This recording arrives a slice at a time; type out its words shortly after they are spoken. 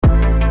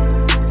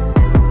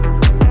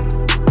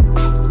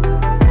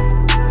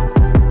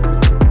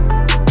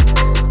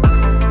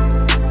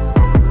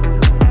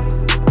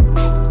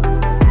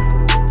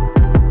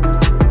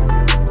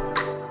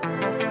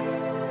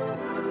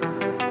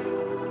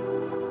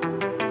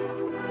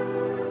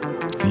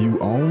you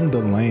own the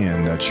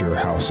land that your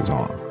house is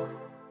on?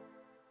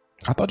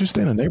 I thought you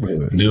stay in a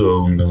neighborhood. I do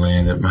own the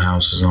land that my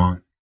house is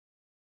on.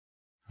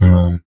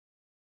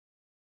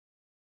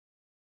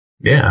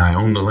 Yeah, I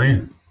own the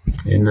land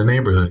in the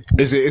neighborhood.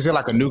 Is it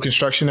like a new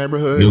construction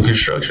neighborhood? New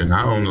construction.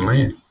 I own the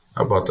land.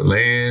 I bought the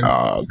land.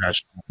 Oh,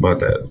 gotcha. Bought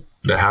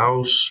the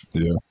house.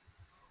 Yeah.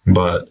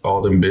 Bought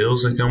all them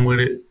bills that come with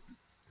it.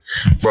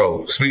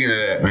 Bro, speaking of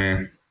that,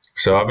 man.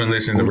 So I've been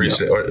listening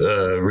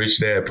to Rich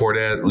Dad, Poor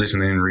Dad,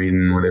 listening,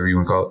 reading, whatever you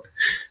want to call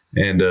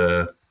it.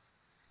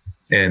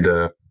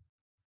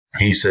 And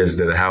he says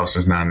that a house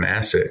is not an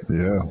asset.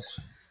 Yeah.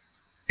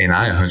 And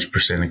I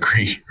 100%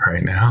 agree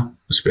right now,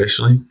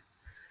 especially.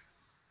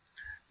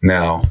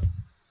 Now,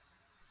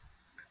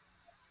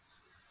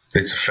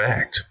 it's a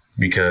fact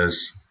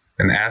because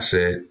an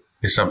asset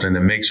is something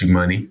that makes you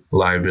money.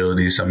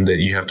 Liability is something that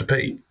you have to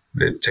pay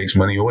that takes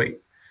money away.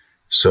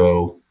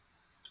 So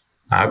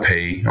I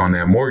pay on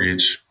that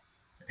mortgage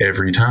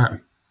every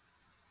time,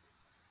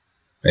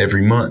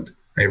 every month,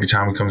 every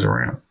time it comes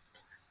around.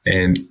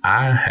 And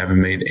I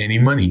haven't made any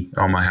money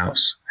on my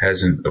house.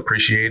 Hasn't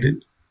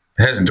appreciated.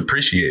 It hasn't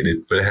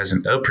depreciated, but it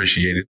hasn't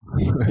appreciated.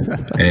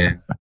 And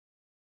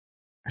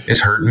it's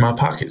hurting my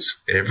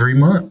pockets every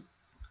month.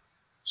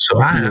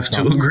 So I have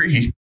to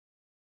agree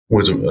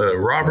with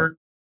Robert,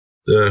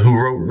 who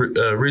wrote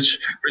Rich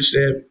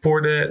Dad,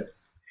 Poor Dad.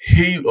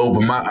 He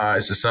opened my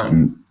eyes to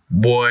something.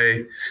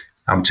 Boy,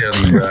 I'm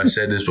telling you, bro, I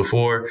said this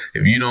before.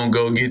 If you don't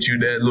go get you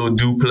that little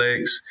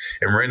duplex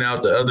and rent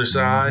out the other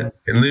side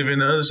and live in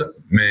the other side,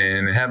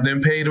 man, and have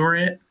them pay the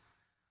rent,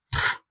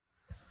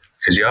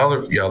 because y'all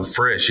are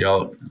fresh,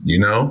 y'all, you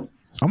know.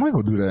 I might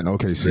go do that in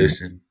OKC.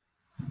 Listen,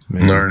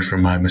 learn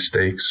from my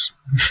mistakes.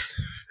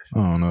 I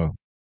don't know.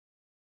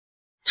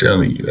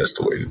 Telling you, that's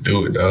the way to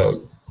do it,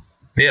 dog.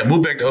 Yeah,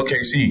 move back to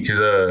OKC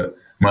because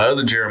my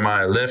other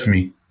Jeremiah left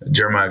me.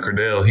 Jeremiah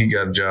Cradell, he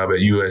got a job at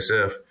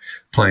USF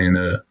playing,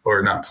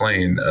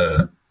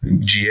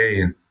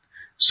 GA. And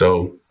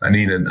so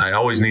I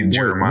always need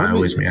Jeremiah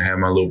with me. I have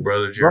my little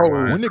brother, Jeremiah.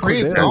 Bro, when did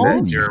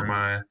Cradell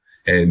Jeremiah.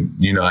 And,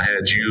 you know, I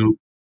had you.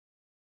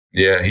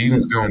 Yeah, he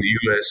going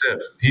to USF.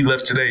 He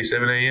left today,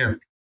 7 a.m.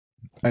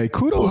 Hey,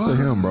 kudos to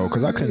him, bro,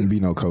 because I couldn't be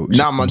no coach.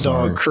 Not my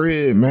dog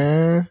Crib,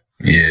 man.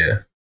 Yeah.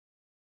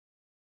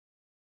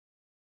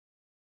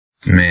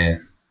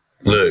 Man.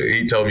 Look,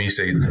 he told me, he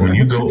said, when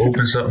you go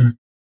open something,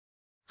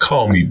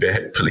 call me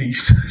back,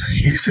 please.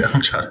 He said,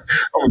 I'm gonna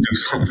do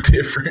something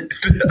different.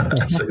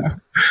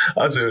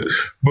 I said,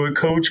 but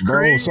Coach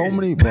Craig. So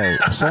many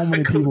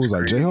people was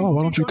like, JR,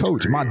 why don't you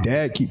coach? My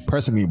dad keep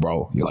pressing me,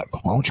 bro. You're like,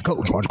 why don't you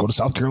coach? Why don't you go to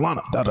South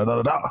Carolina? Da, da,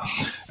 da, da, da.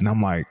 And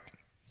I'm like,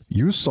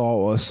 you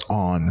saw us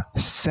on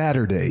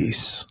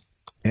Saturdays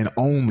and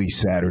only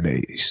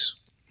Saturdays.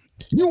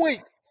 You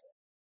ain't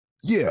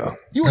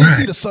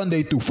see the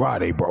Sunday through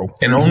Friday, bro.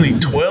 And only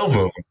 12 of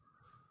them.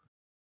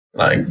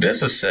 Like,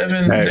 that's a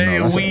 7-day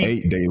a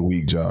week. An 8-day a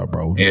week job,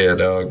 bro. Yeah,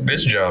 dog.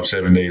 This job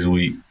 7 days a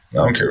week. I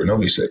don't care what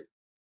nobody say.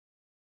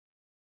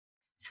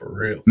 For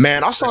real.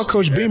 Man, I saw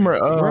Coach Beamer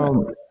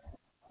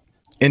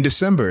in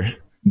December.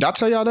 Did I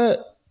tell y'all that?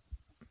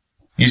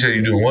 You said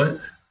you doing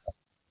what?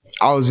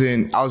 I was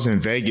in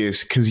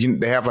Vegas because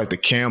they have like the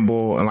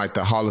Campbell and like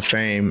the Hall of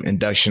Fame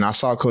induction. I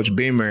saw Coach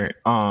Beamer,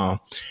 and I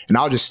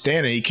was just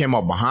standing. He came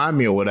up behind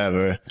me or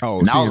whatever. Oh,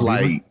 and I was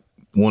like,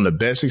 one of the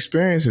best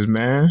experiences,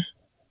 man.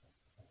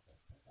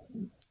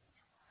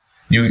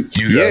 You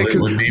got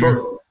lit with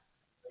Beamer?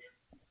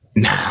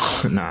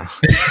 Nah.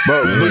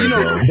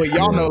 But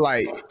y'all know,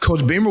 like,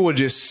 Coach Beamer was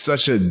just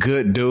such a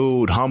good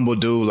dude, humble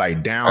dude,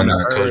 like down to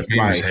earth. Coach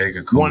Beamer's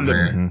like cool, one of the,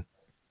 man.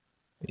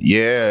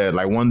 Yeah,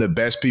 like one of the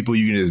best people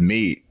you can just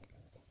meet.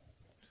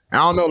 I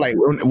don't know, like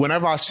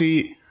whenever I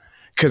see,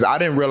 because I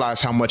didn't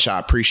realize how much I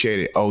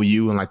appreciated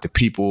OU and like the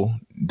people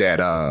that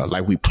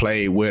like we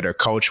played with or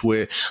coach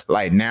with.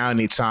 Like now,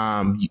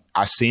 anytime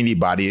I see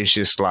anybody, it's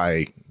just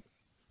like,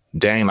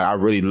 dang, like I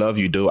really love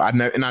you, dude.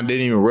 And I didn't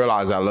even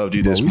realize I loved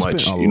you this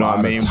much. You know what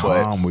I mean?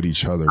 Time with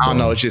each other. I don't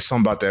know. It's just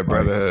something about that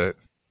brotherhood.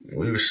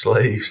 We were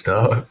slaves,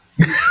 dog.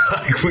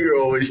 Like we were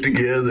always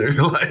together.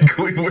 Like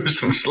we were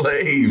some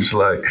slaves.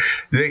 Like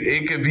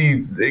it could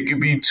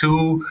be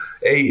 2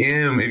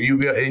 a.m. if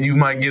you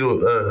might get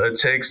a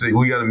text that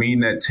we got a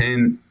meeting at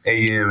 10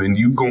 a.m. and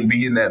you gonna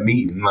be in that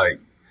meeting.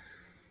 Like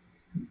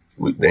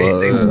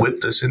they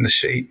whipped us into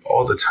shape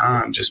all the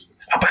time. Just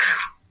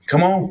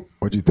come on.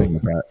 What do you think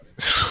of that?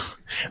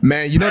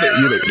 Man, you know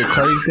the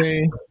crazy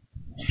thing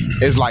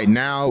is like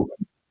now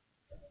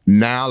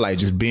like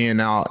just being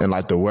out in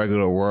like the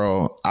regular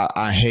world,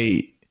 I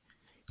hate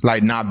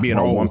like not being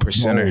a one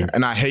percenter,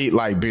 and I hate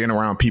like being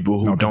around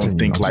people who don't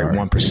think like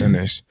one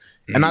percenters.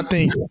 And I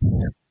think,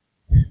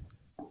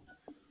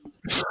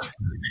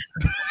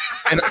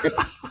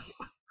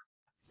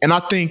 and I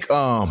think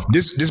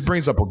this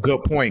brings up a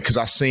good point because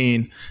I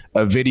seen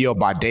a video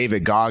by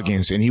David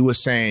Goggins, and he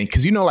was saying,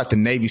 because like the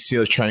Navy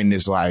SEALs training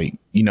is like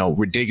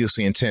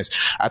ridiculously intense.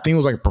 I think it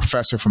was like a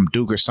professor from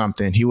Duke or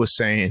something. He was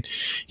saying,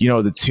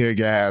 the tear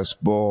gas,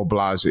 blah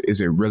blah.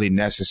 Is it really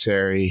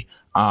necessary?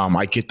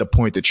 I get the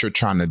point that you're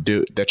trying to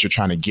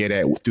get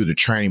at through the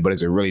training, but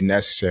is it really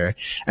necessary?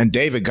 And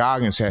David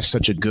Goggins has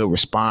such a good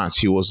response.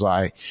 He was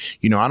like,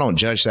 I don't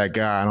judge that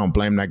guy. I don't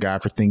blame that guy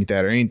for thinking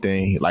that or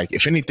anything. Like,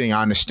 if anything,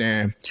 I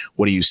understand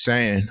what he was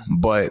saying,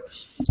 but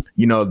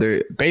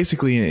there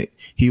basically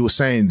he was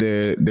saying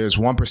there's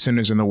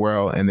 1%ers in the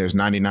world and there's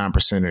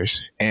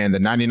 99%ers, and the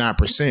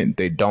 99%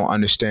 they don't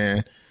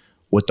understand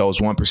what those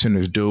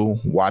 1%ers do,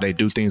 why they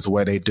do things the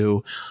way they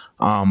do,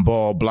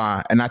 blah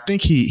blah. And I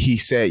think he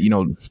said,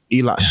 Elon,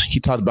 he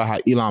talked about how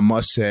Elon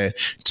Musk said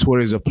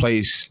Twitter is a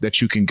place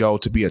that you can go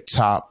to be a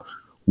top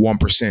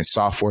 1%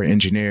 software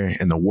engineer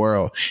in the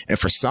world. And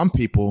for some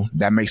people,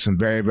 that makes them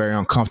very, very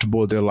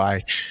uncomfortable. They're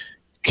like,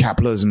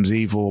 capitalism's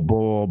evil,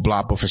 blah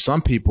blah. But for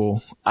some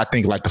people, I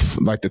think like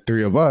the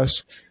three of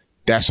us,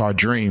 that's our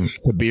dream,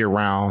 to be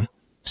around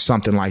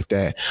something like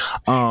that.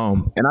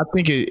 And I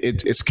think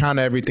it's kind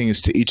of everything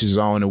is to each his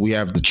own, and we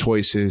have the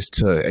choices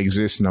to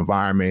exist in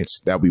environments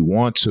that we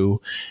want to.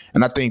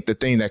 And I think the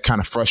thing that kind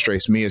of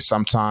frustrates me is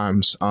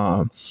sometimes,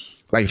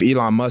 like if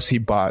Elon Musk, he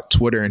bought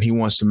Twitter and he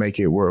wants to make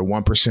it where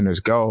 1%ers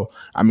go.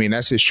 I mean,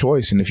 that's his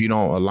choice. And if you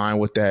don't align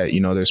with that,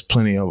 there's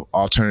plenty of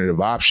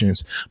alternative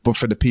options. But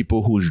for the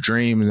people whose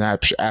dreams and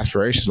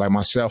aspirations like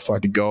myself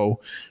are to go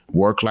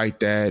work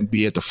like that,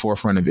 be at the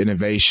forefront of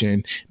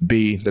innovation,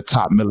 be the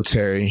top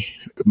military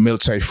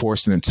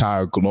force in the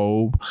entire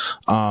globe,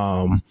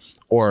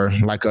 or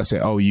like us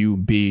at OU,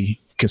 be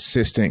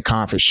consistent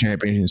conference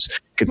champions,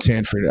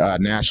 contend for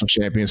national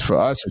champions. For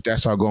us, if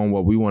that's our goal and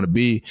what we want to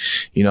be,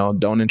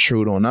 don't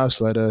intrude on us.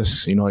 Let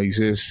us,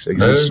 exist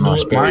in our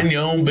space. Mind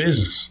your own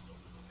business.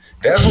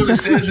 That's what it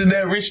says in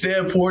that Rich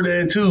Dad Poor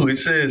Dad too. It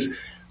says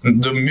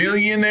the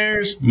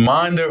millionaires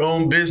mind their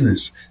own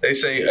business. They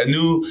say a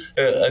new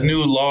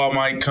law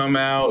might come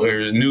out, or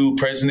a new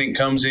president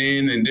comes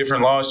in, and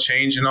different laws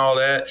change and all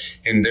that.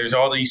 And there's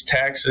all these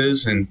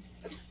taxes, and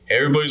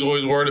everybody's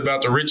always worried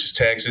about the richest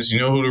taxes. You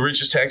know who the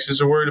richest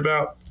taxes are worried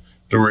about?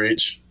 The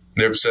rich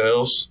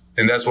themselves.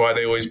 And that's why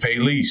they always pay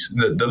the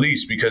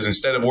least, because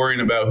instead of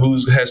worrying about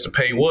who has to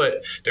pay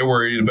what, they're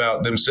worried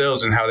about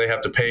themselves and how they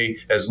have to pay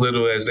as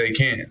little as they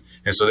can.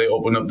 And so they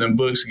open up them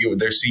books, get with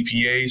their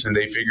CPAs, and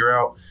they figure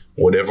out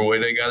whatever way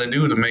they got to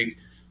do to make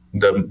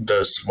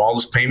the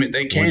smallest payment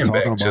they can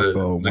back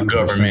to the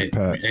government,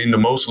 Pat, in the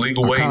most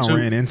legal way too. I kind of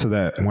ran into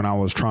that when I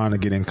was trying to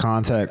get in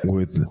contact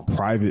with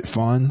private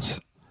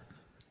funds,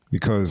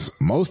 because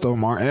most of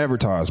them aren't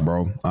advertised,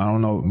 bro. I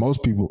don't know.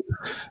 Most people,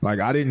 like,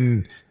 I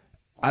didn't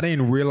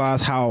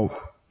realize how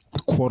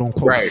quote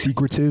unquote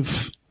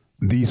secretive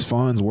these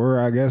funds were,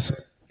 I guess,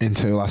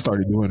 until I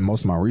started doing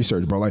most of my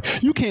research, bro.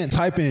 Like, you can't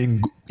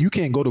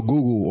go to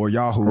Google or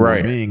Yahoo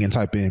or Bing and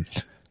type in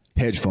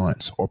hedge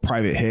funds or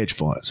private hedge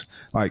funds.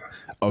 Like,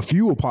 a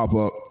few will pop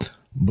up,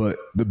 but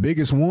the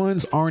biggest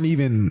ones aren't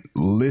even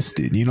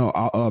listed,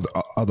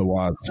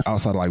 otherwise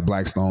outside of like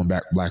Blackstone,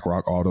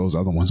 BlackRock, all those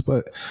other ones.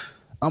 But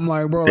I'm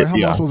like, bro, how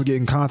am I supposed to get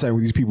in contact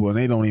with these people and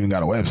they don't even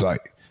got a website?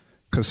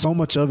 Because so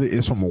much of it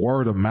is from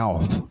word of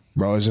mouth,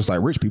 bro. It's just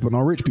like rich people know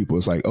rich people.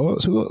 It's like, oh,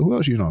 who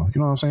else you know? You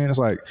know what I'm saying? It's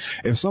like,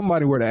 if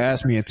somebody were to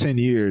ask me in 10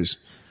 years,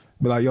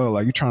 be like, yo,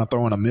 like, you trying to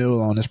throw in a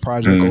mill on this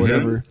project or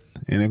whatever,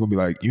 and they're going to be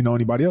like, you know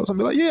anybody else? I'm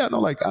be like, yeah,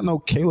 I know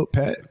Caleb,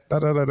 Pat,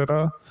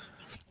 da-da-da-da-da.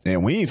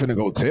 And we ain't finna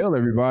go tell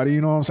everybody,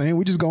 you know what I'm saying?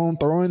 We just going to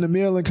throw in the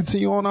mill and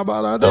continue on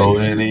about our day. Throw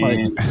it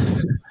in.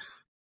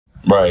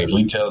 Right. If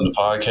we tell the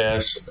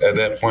podcast at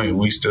that point,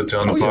 we still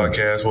telling the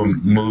podcast what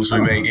moves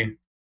we making.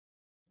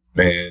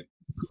 Man,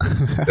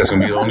 that's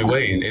going to be the only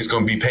way. And it's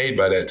going to be paid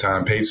by that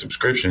time, paid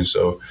subscription.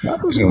 So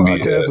it's going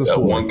to be a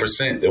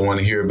 1% that want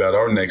to hear about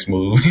our next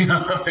move. You know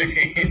what I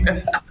mean?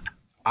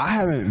 I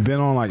haven't been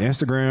on like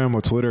Instagram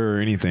or Twitter or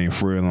anything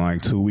for in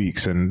like 2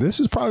 weeks. And this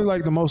is probably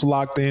like the most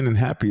locked in and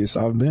happiest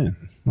I've been.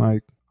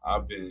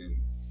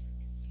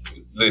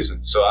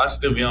 Listen, so I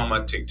still be on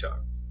my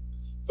TikTok,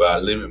 but I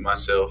limit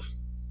myself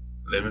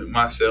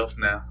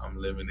now. I'm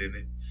limiting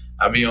it.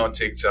 I be on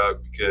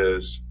TikTok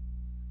because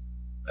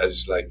I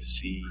just like to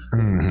see.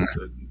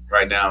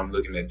 Right now, I'm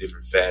looking at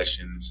different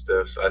fashion and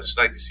stuff, so I just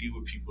like to see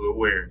what people are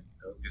wearing.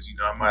 Because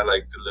I might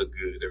like to look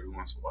good every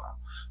once in a while.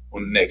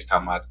 When the next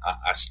time I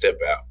step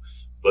out,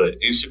 but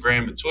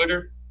Instagram and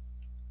Twitter,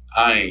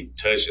 I ain't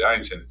touched it. I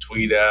ain't sent a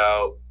tweet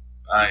out.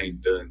 I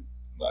ain't done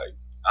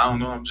I don't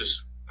know.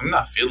 I'm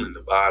not feeling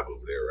the vibe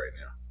over there right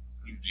now.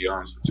 To be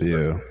honest with you.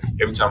 Yeah.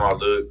 Every time I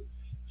look,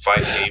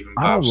 Fight Haven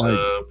pops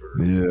up,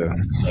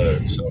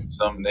 or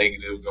some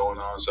negative going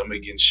on, somebody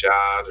getting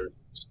shot or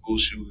school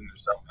shooting or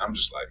something. I'm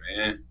just like,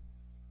 man,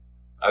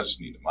 I just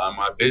need to mind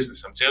my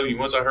business. I'm telling you,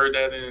 once I heard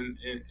that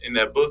in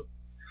that book,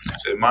 it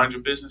said, mind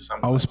your business.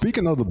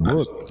 Speaking of the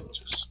book,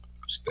 just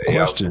stay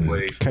out the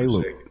way for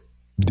Caleb, a second.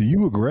 Do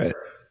you regret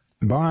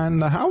buying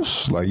the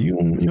house? Like, you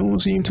don't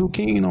seem too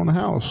keen on the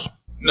house.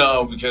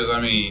 No, because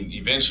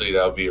eventually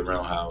that'll be a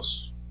rental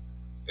house.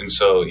 And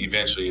so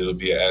eventually it'll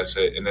be an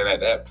asset. And then at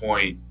that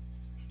point,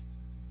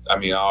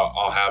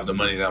 I'll have the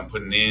money that I'm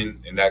putting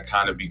in, and that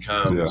kind of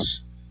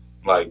becomes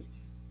like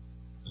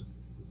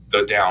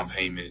the down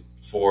payment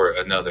for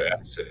another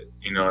asset.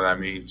 You know what I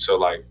mean? So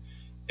like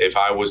if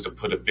I was to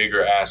put a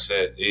bigger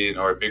asset in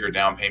or a bigger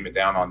down payment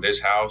down on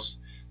this house,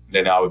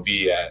 then I would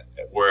be at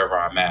wherever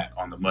I'm at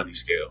on the money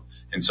scale.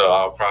 And so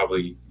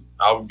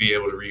I'll be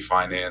able to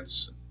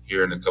refinance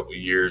here in a couple of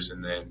years,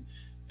 and then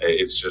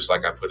it's just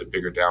like I put a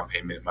bigger down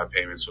payment. My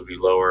payments will be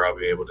lower. I'll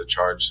be able to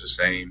charge the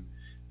same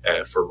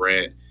for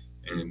rent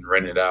and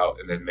rent it out,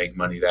 and then make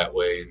money that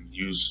way, and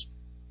use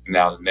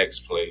now the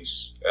next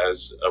place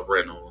as a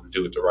rental and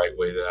do it the right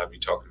way that I'd be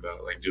talking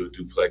about, like do a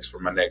duplex for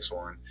my next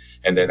one.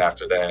 And then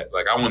after that,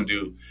 like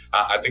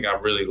I think I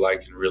really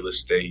like in real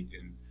estate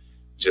and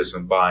just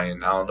in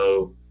buying. I don't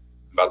know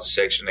about the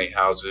Section 8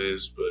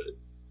 houses, but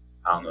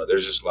I don't know.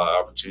 There's just a lot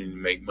of opportunity to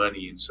make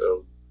money. And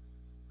so,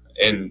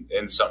 and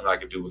something I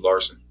could do with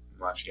Larson,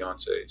 my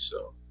fiance.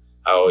 So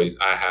I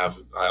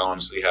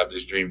honestly have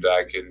this dream that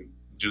I can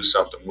do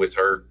something with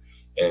her,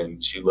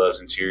 and she loves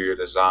interior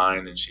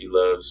design, and she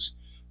loves,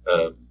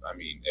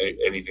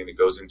 anything that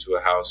goes into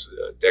a house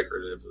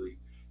decoratively.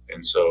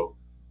 And so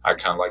I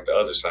kind of like the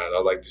other side.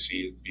 I like to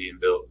see it being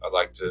built. I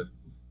like to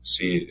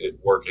see it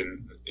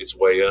working its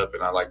way up,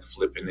 and I like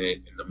flipping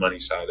it and the money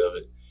side of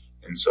it.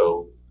 And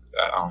so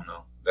I don't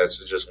know. That's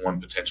just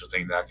one potential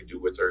thing that I could do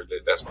with her.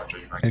 That's my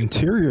dream.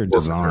 Interior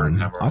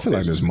design. I feel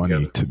like there's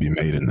money to be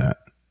made in that.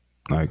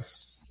 Like,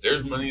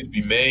 there's money to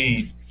be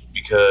made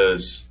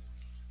because,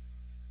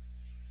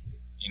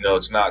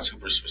 it's not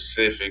super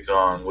specific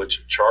on what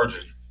you're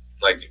charging.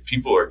 Like,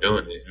 people are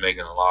doing it and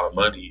making a lot of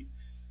money,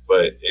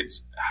 but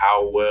it's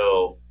how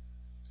well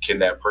can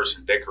that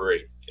person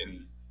decorate,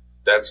 and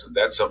that's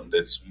something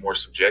that's more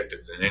subjective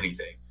than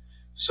anything.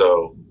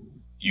 So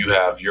you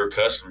have your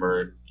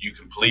customer, you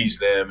can please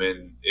them,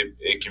 and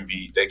they can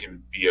be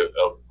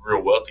a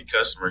real wealthy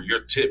customer.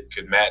 Your tip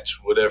could match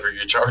whatever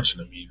you're charging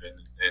them, even,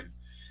 and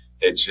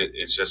it's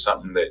just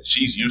something that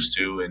she's used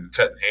to. And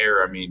cutting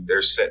hair,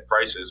 there's set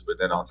prices, but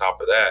then on top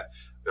of that,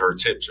 her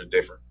tips are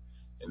different.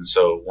 And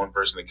so one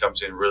person that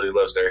comes in really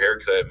loves their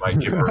haircut might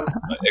give her an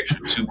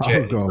extra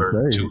 $2K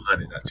or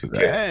 $200, not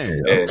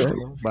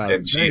 $2K,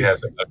 and she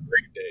has a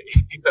great day.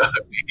 You know what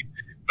I mean?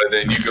 But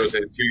then you go to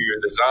interior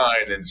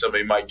design, and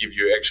somebody might give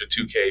you an extra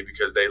 $2K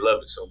because they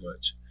love it so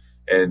much.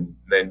 And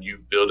then you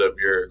build up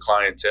your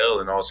clientele,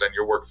 and all of a sudden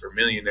you're working for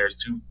millionaires.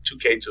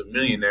 $2K to a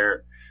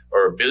millionaire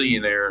or a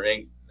billionaire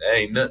ain't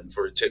nothing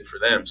for a tip for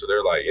them. So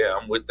they're like, yeah,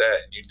 I'm with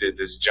that. And you did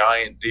this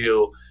giant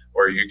deal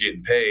where you're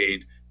getting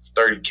paid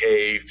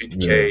 $30K,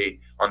 $50K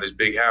on this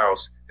big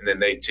house, and then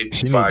they tip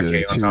you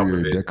 $5K on top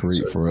of it. Decorate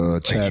so, for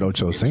Chad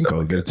Ochocinco,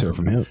 like get a tip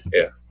from him.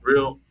 Yeah,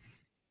 real.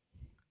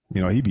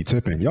 He be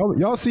tipping.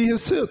 Y'all see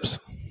his tips?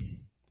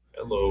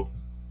 Hello,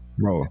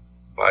 bro.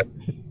 Bye.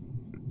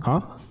 Huh?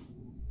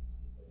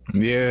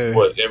 Yeah.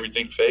 What?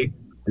 Everything fake?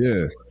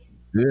 Yeah.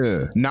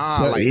 Yeah.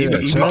 Nah, like he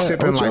be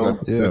tipping like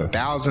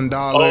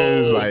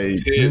 $1,000. Like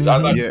tips. I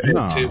like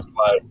tips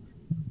like.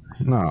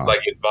 Nah.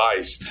 Like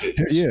advice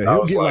tips. Yeah,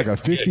 he'll get like a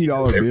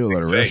 $50 bill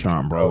at a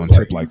restaurant, bro, and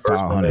tip like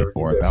 $500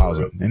 or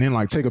 $1,000, and then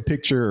like take a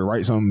picture or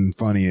write something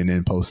funny and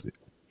then post it.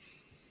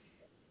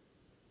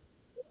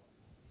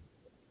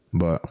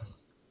 But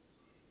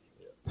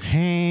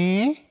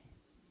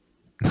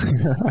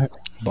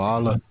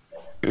baller.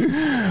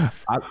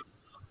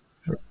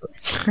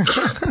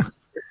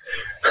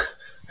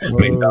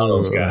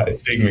 McDonald's guy,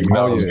 big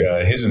McDonald's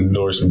guy. His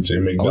endorsement to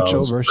McDonald's.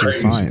 Ocho versus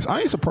crazy. Science.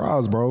 I ain't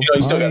surprised, bro.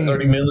 He still got $30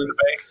 million in the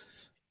bank.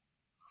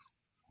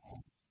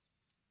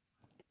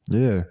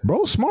 Yeah,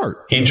 bro,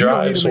 smart. He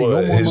drives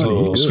his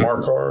little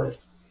smart car.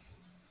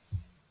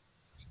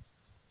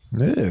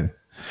 Yeah,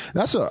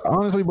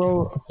 honestly,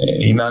 bro.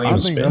 He's not even. I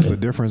think that's the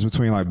difference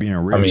between like being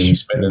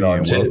rich and being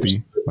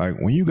wealthy. Like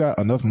when you got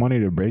enough money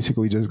to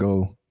basically just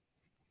go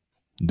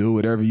do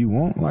whatever you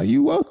want, like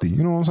you wealthy.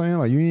 You know what I'm saying?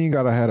 Like you ain't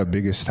gotta have the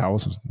biggest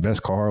house,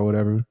 best car, or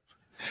whatever.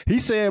 He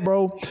said,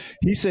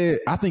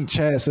 I think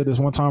Chad said this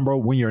one time, bro.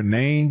 When your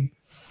name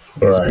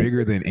is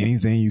bigger than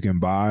anything you can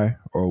buy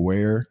or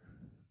wear,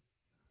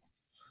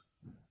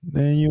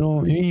 then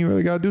you ain't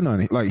really gotta do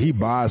nothing. Like he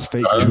buys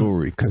fake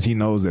jewelry because he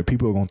knows that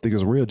people are gonna think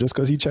it's real just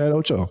because he Chad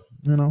Ocho,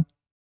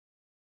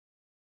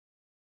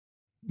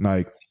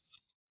 like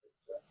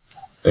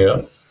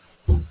yeah.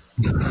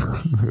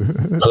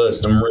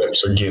 Plus them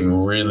reps are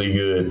getting really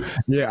good.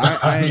 Yeah,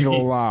 I ain't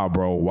gonna lie,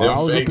 bro. While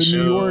I was up in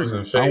New York,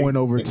 I went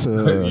over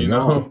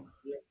to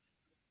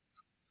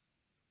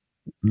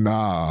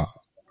Nah,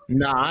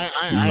 I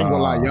ain't gonna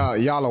lie.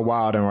 Y'all are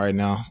wilding right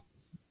now.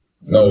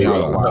 No. Let's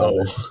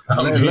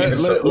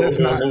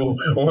not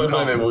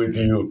 100 with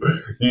you.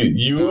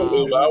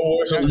 If I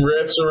wore some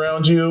reps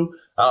around you,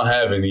 I don't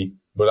have any,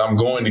 but I'm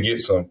going to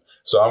get some.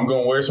 So I'm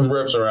going to wear some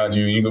reps around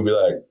you. You're going to be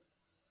like,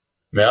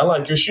 man, I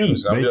like your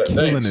shoes. And I'll be like,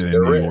 thanks.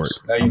 They're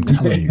reps. Now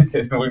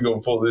we're going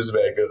to pull this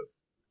back up.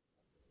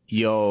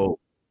 Yo.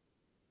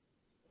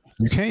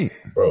 You can't.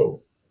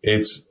 Bro,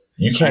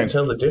 you can't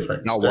tell the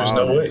difference. There's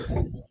no way.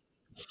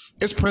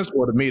 It's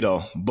principle to me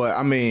though, but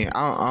I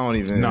don't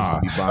even be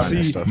buying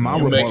that stuff. My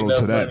rebuttal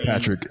to that,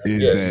 Patrick,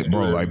 is that,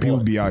 bro, like people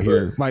be out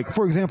here, like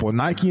for example,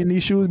 Nike and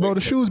these shoes, bro, the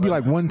shoes be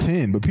like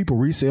 110, but people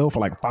resell for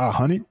like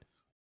 500.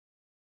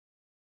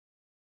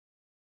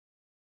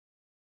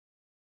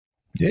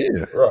 Yeah.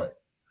 Right.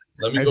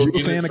 Let me If go you're a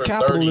get fan it of for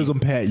capitalism,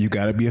 30. Pat, you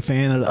got to be a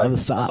fan of the other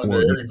side. Under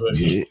Well, everybody.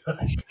 yeah.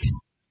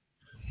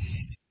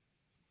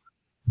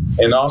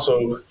 And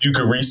also, you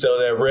could resell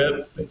that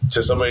rep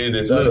to somebody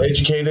that's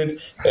uneducated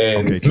and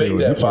Okay, make Caleb, you're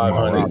that talking about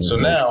 500. Robin, So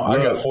so now I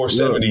got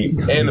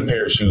 470 and a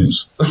pair of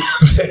shoes. Look,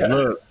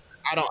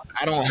 I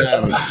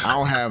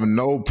don't have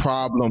no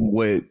problem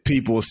with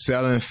people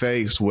selling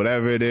fakes,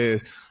 whatever it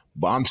is.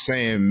 But I'm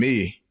saying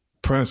me,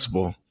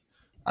 principle,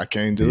 I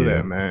can't do Yeah.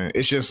 that, man.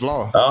 It's just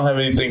law. I don't have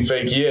anything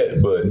fake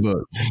yet, but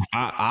Look,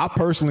 I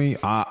personally,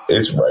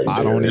 it's right there.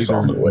 I don't It's either,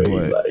 on the way.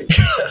 but Like,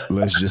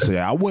 let's just say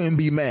I wouldn't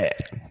be mad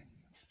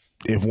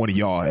if one of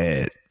y'all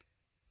had,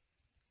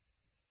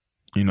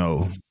 you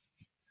know,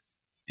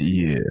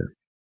 yeah.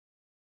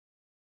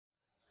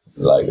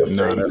 like a Nah,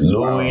 fake that's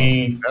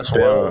Louis wild. That's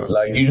belt. wild.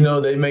 Like,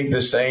 they make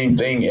the same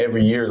thing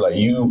every year. Like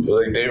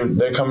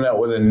they're coming out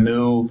with a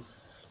new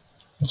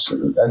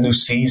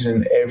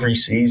season every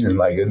season,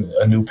 like a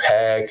new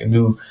pack, a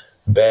new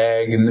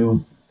bag, a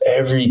new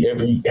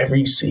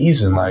every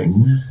season. Like,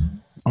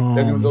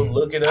 they're gonna go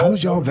look it up. How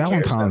was y'all Nobody cares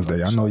Valentine's that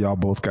Day? much. I know y'all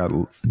both got,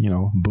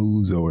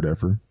 booze or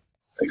whatever.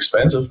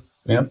 Expensive.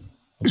 Yeah.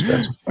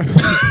 Expensive.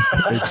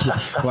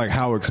 Like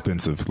how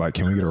expensive? Like,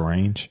 can we get a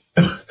range?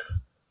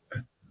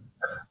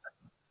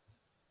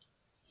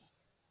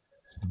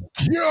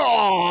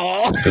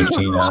 Yo,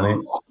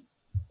 1,500.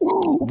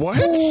 what?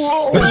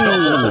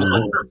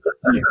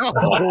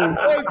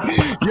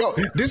 Yo,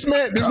 this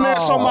man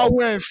saw my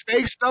wearing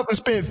fake stuff and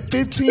spent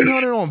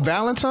 $1,500 on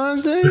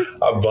Valentine's Day.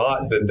 I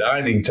bought the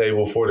dining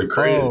table for the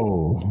crib.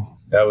 Oh,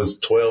 That was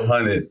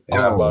 $1,200,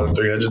 and I bought a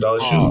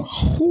 $300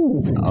 shoes.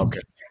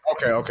 Okay.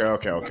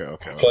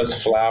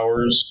 Plus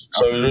flowers.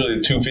 So it was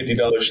really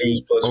 $250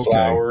 shoes plus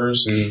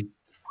flowers and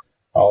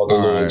all the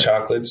little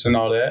chocolates and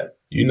all that.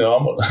 I'm a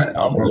lover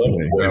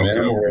boy, man.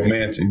 I'm a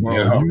romantic.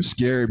 Bro, you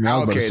scared me. I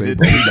was about to say,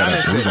 bro, we gotta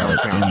end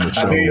the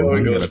show. I knew you always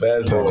We go gotta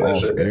fast talk when I off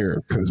said that.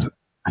 air because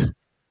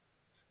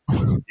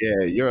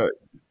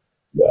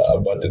Yeah, I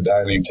bought the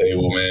dining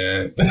table,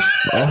 man.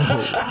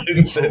 I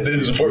didn't say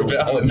this for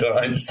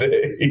Valentine's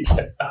Day.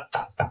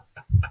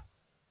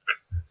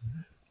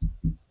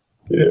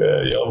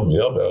 Yeah,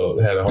 y'all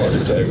had a heart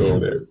attack over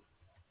there.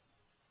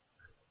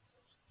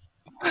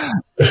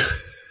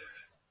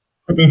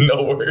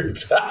 No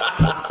words.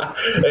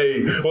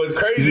 Hey, what's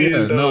crazy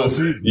is though,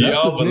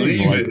 y'all believe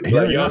it.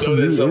 Like, y'all know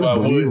that's something I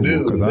would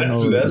do.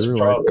 That's the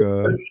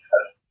problem.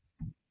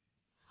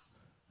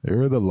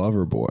 You're the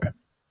lover boy.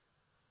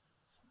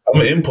 I'm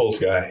an impulse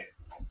guy.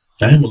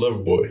 I am a lover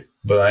boy,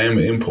 but I am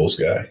an impulse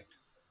guy.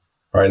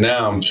 Right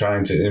now, I'm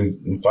trying to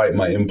fight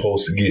my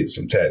impulse to get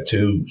some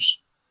tattoos.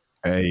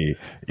 Hey,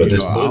 but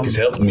this book is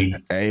helping me.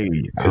 Hey,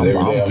 because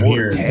every day I'm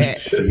hearing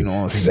tats, you know what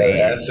I'm is that an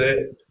asset?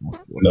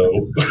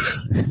 No.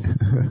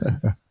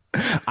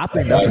 I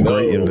think that's a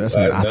great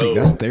investment. I think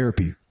that's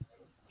therapy.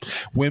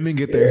 Women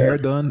get their hair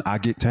done. I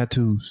get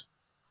tattoos.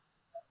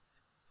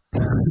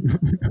 Hey,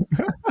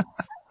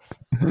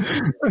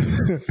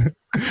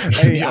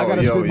 I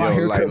gotta spend my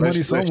haircut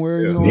money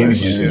somewhere. You know, you need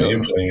to get some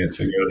implants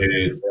in your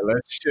head.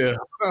 Let's chill.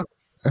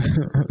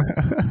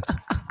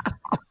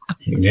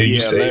 You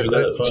save it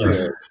up,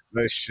 huh?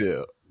 Let's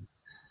chill.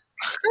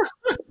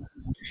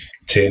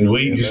 10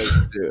 weeks.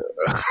 Dude,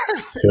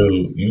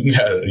 you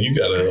got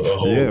a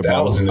whole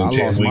 1,000 in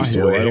 10 weeks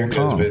the way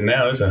haircuts been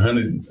now. It's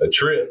 $100 a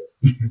trip.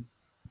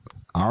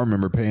 I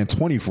remember paying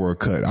 $20 for a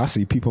cut. I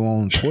see people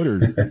on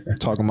Twitter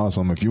talking about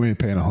something. If you ain't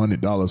paying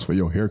 $100 for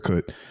your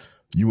haircut,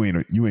 you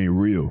ain't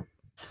real.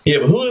 Yeah,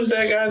 but who is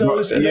that guy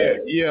though?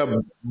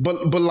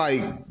 But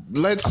like,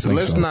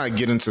 let's not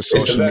get into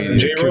social media.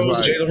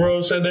 Jalen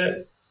Rose said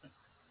that.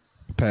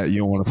 Pat, you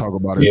don't want to talk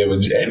about it? Yeah,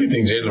 but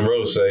anything Jalen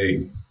Rose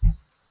say,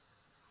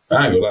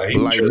 I ain't gonna lie.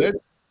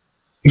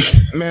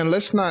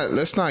 Let's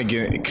not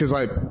get, because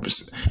like,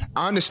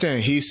 I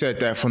understand he said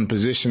that from the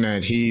position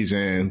that he's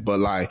in, but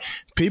like,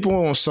 people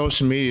on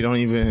social media don't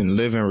even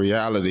live in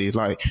reality.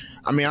 Like,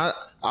 I mean, I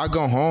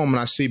go home and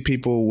I see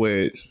people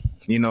with,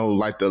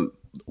 like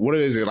what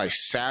is it, like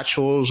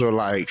satchels or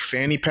like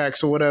fanny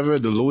packs or whatever,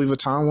 the Louis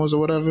Vuitton ones or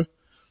whatever.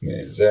 Yeah,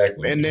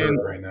 exactly. And then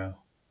right now.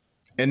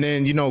 And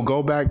then,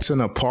 go back to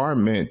an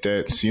apartment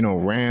that's,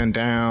 ran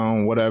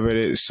down, whatever it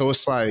is. So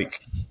it's like,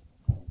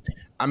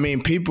 I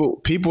mean,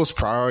 people's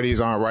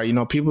priorities aren't right.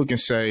 People can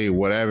say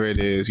whatever it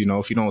is,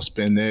 if you don't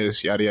spend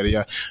this, yada, yada,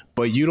 yada.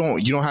 But you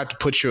don't have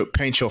to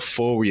paint your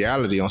full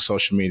reality on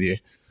social media.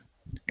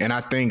 And I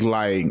think,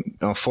 like,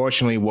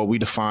 unfortunately, what we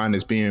define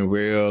as being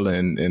real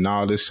and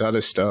all this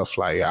other stuff,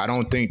 like, I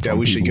don't think that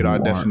we should get our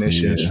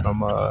definitions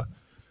from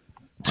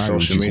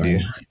social media.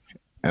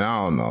 And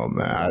I don't know,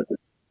 man.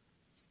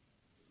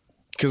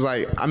 Cause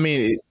like, I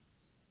mean,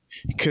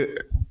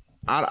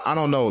 I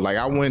don't know. Like,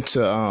 I went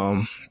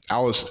to,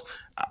 I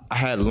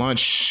had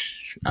lunch,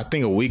 I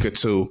think a week or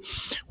two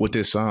with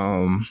this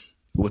one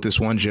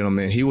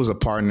gentleman. He was a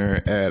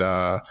partner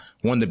at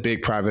one of the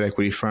big private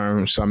equity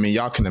firms. So I mean,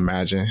 y'all can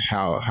imagine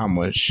how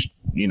much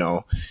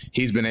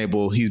he's been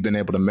able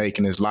to make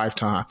in his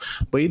lifetime.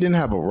 But he didn't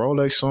have a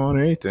Rolex on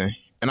or anything.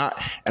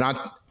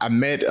 I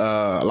met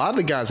a lot of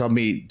the guys I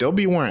meet. They'll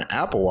be wearing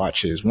Apple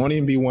Watches. Won't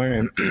even be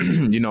wearing, a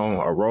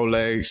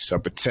Rolex, a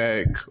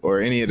Patek, or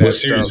any of that What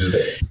stuff. series is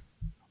that?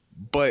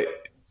 But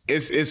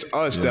it's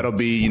us that'll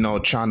be,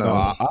 trying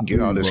to get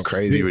all this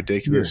crazy,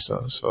 ridiculous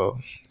stuff. So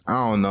I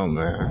don't know,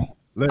 man.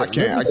 I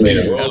can't. You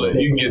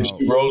can get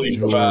Rollies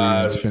for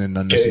 $5,000. Spending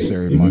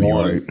unnecessary money,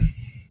 right?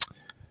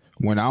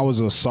 When I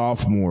was a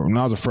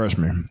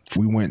freshman,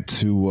 we went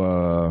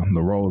to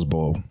the Rose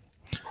Bowl.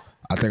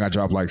 I think I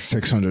dropped like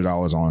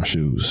 $600 on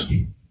shoes.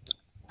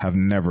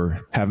 Haven't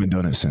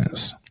done it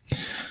since.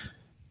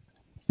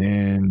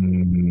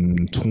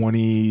 In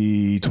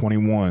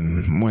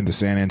 2021, went to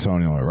San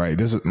Antonio, right?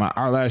 This is my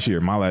last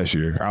game.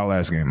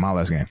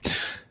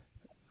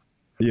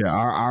 Yeah,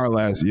 our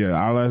last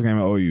game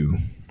at OU.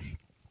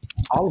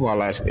 All of our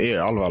last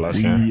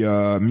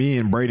game. Me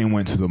and Braden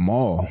went to the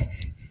mall.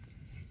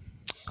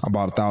 I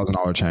bought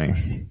 $1,000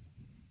 chain.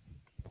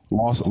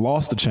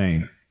 Lost the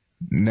chain.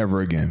 Never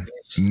again.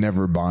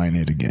 Never buying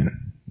it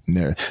again.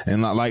 Never.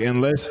 And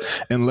unless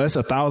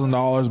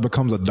 $1,000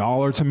 becomes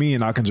 $1 to me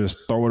and I can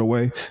just throw it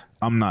away,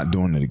 I'm not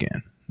doing it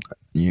again.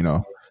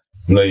 No,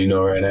 right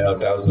now,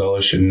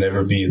 $1,000 should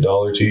never be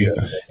 $1 to you.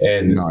 Yeah.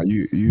 And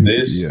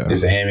this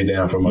is a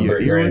hand-me-down from my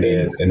great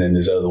granddad, and then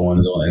this other one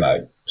is only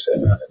like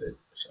 $700.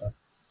 So.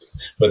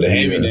 But the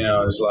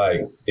hand-me-down is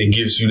like, it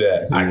gives you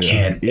that I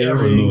can't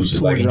ever lose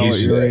it. Like, it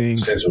gives you that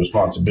sense of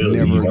responsibility.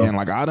 Never again.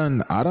 Like, I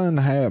done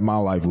had my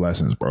life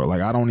lessons, bro. Like,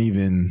 I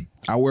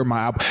wore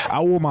my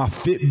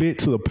Fitbit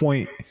to the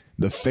point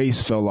the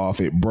face fell off,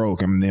 it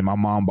broke, and then my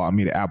mom bought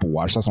me the Apple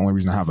Watch. That's the only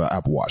reason I have an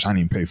Apple Watch. I didn't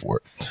even pay for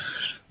it.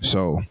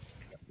 So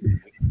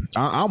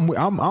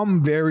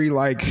I'm very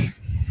like,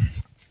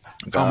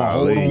 I'm gonna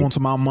hold on to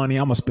my money.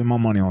 I'm gonna spend my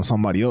money on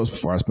somebody else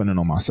before I spend it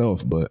on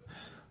myself. But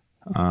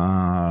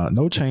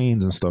no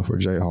chains and stuff for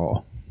J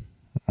Hall.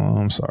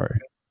 I'm sorry,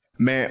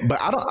 man. But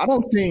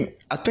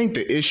I think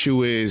the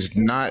issue is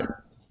not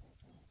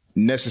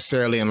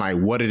necessarily in like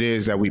what it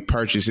is that we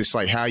purchase. It's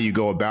like how you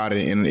go about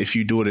it, and if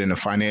you do it in a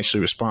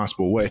financially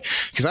responsible way.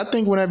 Because I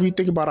think whenever you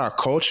think about our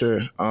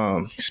culture,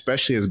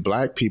 especially as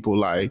Black people,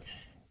 like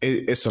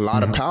it's a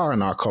lot of power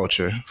in our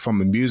culture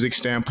from a music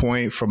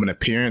standpoint, from an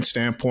appearance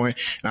standpoint.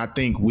 And I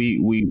think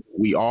we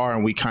are,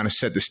 and we kind of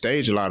set the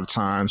stage a lot of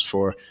times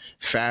for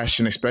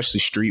fashion, especially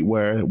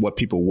streetwear, what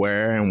people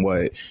wear and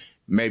what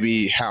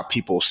maybe how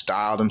people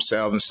style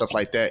themselves and stuff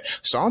like that.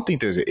 So I don't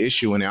think there's an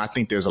issue in it. I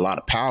think there's a lot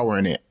of power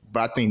in it.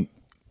 But I think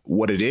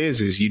what it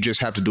is you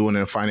just have to do it in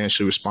a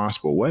financially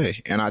responsible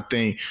way. And I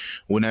think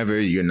whenever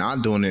you're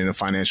not doing it in a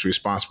financially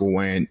responsible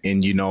way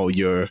and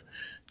you're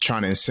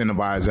trying to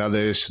incentivize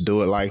others to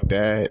do it like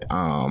that,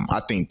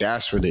 I think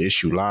that's where the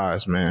issue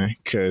lies, man.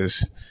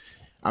 Because,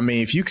 I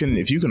mean, if you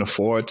can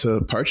afford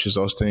to purchase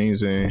those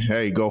things, then,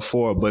 hey, go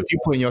for it. But if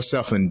you're putting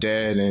yourself in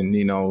debt and,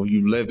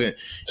 you live it,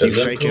 you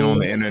faking on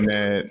the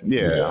internet,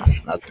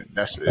 I think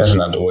that's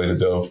not the way to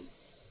go.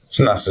 It's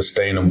not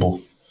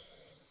sustainable.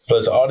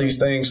 Plus, all these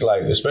things,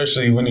 like,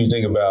 especially when you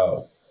think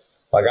about,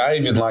 like, I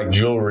even like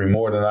jewelry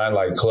more than I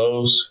like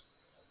clothes,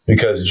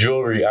 because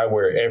jewelry I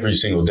wear every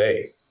single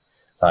day.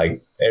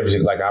 Like,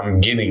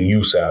 I'm getting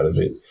use out of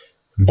it.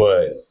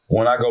 But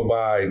when I go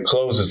buy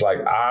clothes, it's like,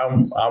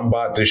 I'm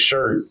bought this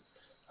shirt.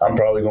 I'm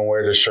probably going to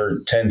wear this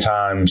shirt 10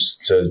 times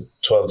to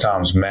 12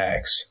 times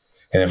max.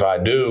 And if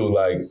I do,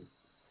 like,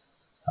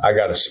 I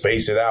got to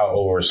space it out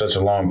over such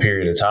a long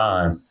period of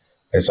time.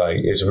 It's like,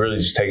 it's really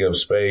just taking up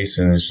space,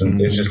 and it's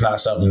just not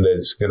something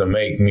that's going to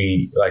make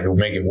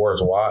it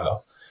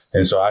worthwhile.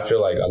 And so I feel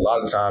like a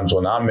lot of times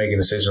when I'm making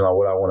decisions on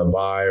what I want to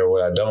buy or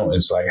what I don't,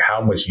 it's like, how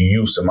much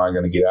use am I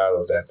going to get out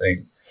of that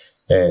thing?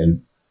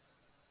 And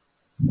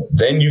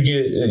then you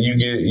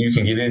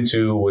can get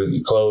into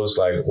with clothes,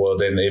 like, well,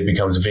 then it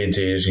becomes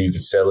vintage and you can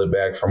sell it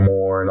back for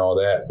more and all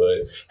that.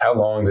 But how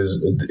long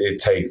does it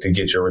take to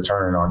get your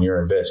return on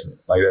your investment?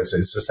 Like, it's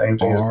the same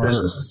thing as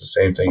business. It's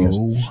the same thing as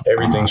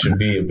everything should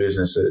be a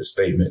business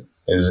statement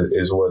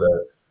is what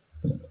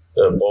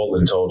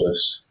Bolin told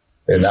us.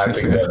 And I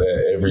think about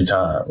that every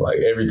time. Like,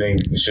 everything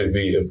should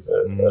be a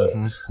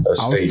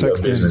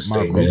business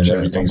statement, and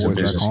everything's a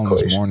business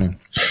equation. This morning,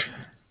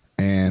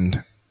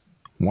 and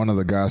one of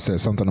the guys said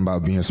something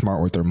about being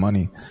smart with their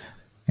money.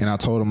 And I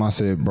told him, I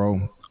said,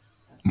 bro,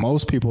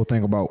 most people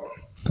think about,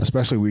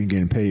 especially when you're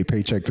getting paid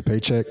paycheck to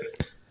paycheck,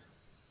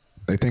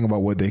 they think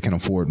about what they can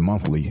afford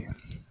monthly.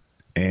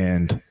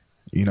 And,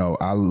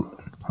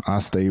 I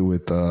stay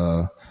with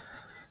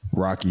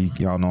Rocky,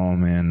 y'all know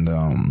him, and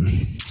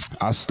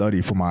I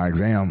study for my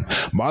exam.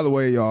 By the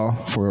way,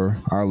 y'all, for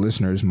our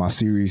listeners, my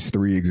Series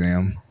 3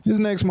 exam is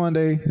next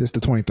Monday. It's the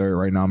 23rd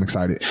right now. I'm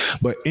excited.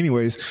 But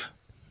anyways,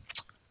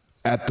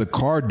 at the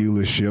car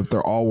dealership,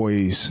 they're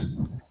always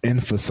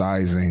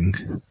emphasizing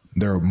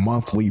their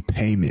monthly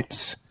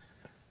payments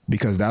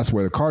because that's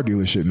where the car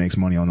dealership makes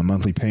money, on the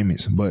monthly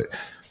payments. But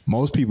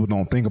most people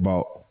don't think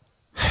about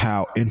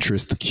how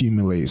interest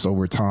accumulates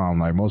over time.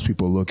 Like, most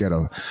people look at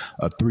a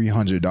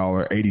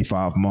 $300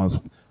 85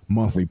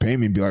 monthly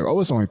payment and be like,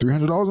 oh, it's only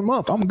 $300 a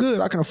month. I'm good.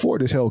 I can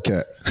afford this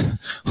Hellcat.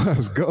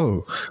 Let's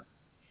go.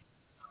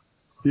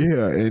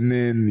 Yeah, and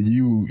then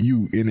you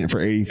in it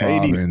for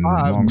 85, and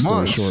long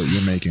story short,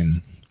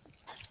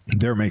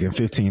 they're making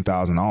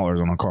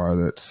 $15,000 on a car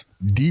that's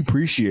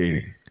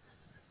depreciating.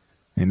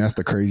 And that's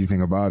the crazy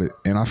thing about it.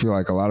 And I feel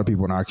like a lot of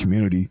people in our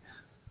community,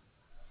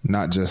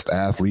 not just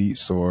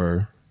athletes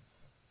or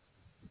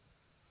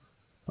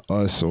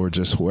us or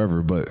just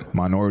whoever, but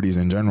minorities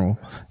in general,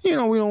 we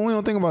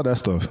don't think about that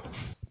stuff.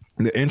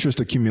 The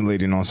interest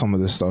accumulating on some of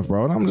this stuff,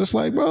 bro. And I'm just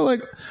like, bro,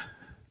 like,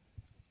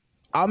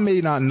 I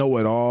may not know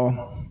it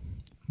all,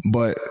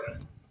 but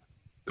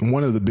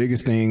one of the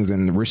biggest things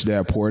in Rich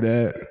Dad Poor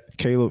Dad,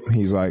 Caleb,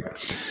 he's like,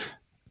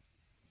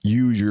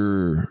 use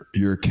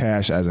your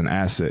cash as an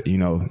asset. You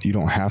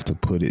don't have to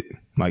put it,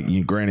 like,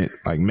 granted,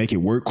 like, make it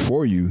work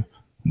for you,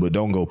 but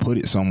don't go put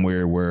it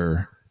somewhere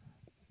where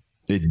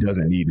it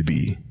doesn't need to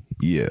be.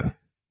 Yeah.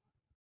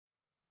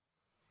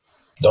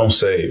 Don't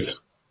save.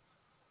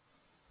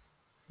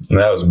 And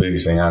that was the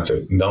biggest thing I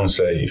took. Don't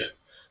save.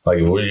 Like,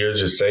 if you're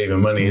just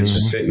saving money, it's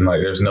just sitting,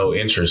 like, there's no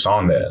interest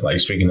on that. Like,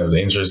 speaking of the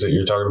interest that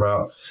you're talking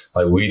about,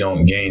 like, we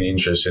don't gain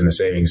interest in the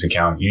savings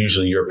account.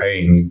 Usually you're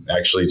paying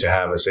actually to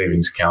have a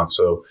savings account.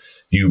 So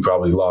you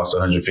probably lost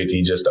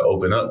 $150 just to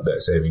open up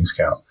that savings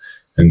account.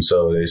 And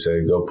so they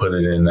say, go put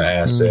it in the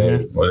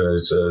asset, whether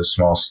it's a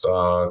small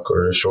stock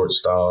or a short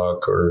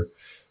stock, or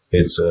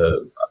it's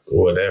a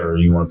whatever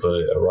you want to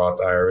put, a Roth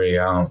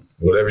IRA,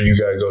 whatever you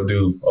got to go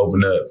do,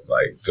 open up,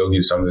 like, go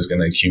get something that's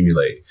going to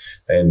accumulate.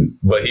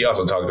 But he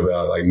also talked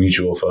about, like,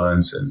 mutual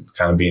funds and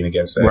kind of being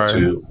against that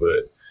too.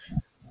 But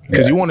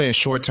because you want it in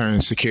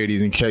short-term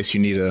securities in case you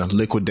need to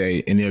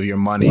liquidate any of your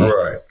money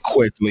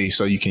quickly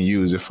so you can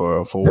use it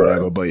for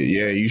whatever. But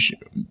yeah, you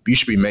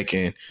should be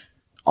making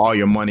all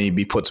your money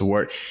be put to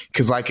work.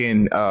 Because like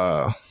in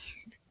The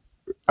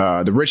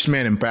Rich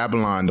Man in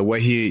Babylon, the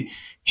way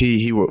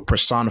he would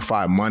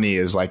personify money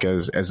as like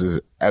as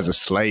a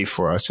slave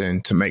for us,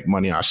 and to make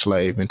money our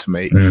slave, and to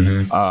make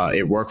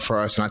it work for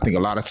us. And I think a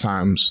lot of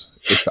times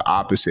it's the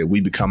opposite.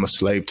 We become a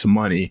slave to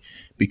money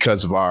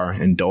because of our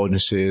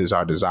indulgences,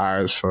 our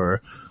desires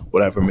for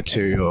whatever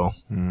material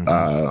things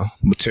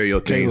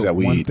that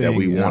we want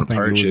to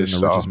purchase.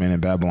 The Richest Man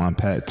in Babylon,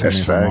 Pat, tell me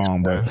if I'm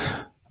wrong, but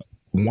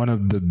one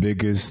of the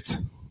biggest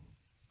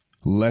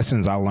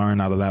lessons I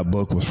learned out of that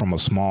book was from a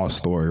small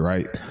story,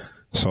 right?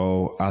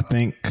 So I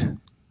think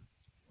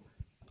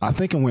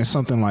it went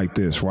something like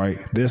this, right?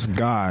 This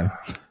guy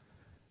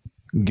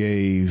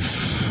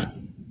gave,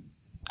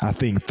 I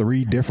think,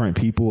 3 different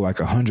people like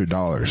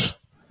 $100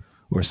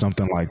 or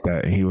something like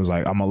that. And he was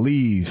like, I'm going to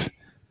leave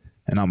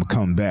and I'm going to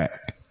come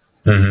back.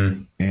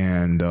 And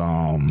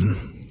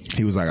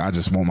he was like, I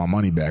just want my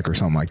money back or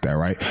something like that,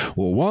 right?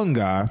 Well, one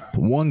guy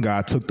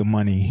took the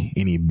money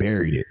and he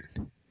buried it.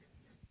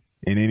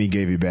 And then he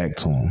gave it back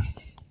to him.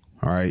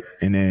 All right.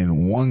 And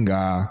then one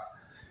guy,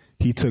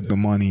 he took the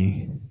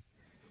money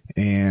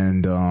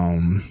and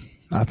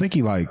I think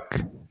he like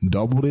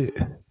doubled it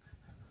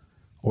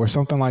or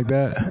something like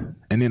that.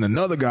 And then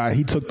another guy,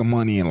 he took the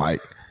money and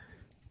like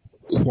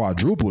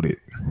quadrupled it.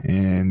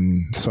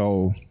 And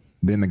so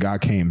then the guy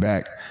came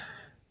back,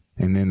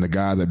 and then the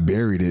guy that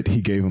buried it,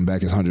 he gave him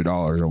back his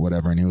 $100 or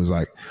whatever. And he was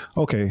like,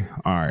 okay,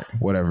 all right,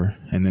 whatever.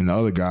 And then the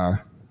other guy,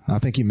 I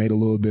think he made a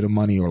little bit of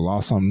money or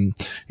lost something.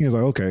 He was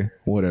like, okay,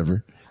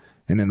 whatever.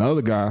 And then the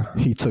other guy,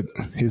 he took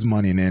his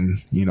money and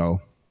then,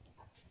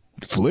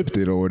 flipped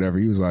it or whatever.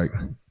 He was like,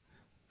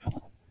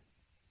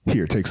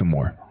 here, take some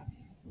more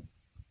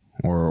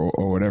or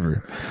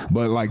whatever.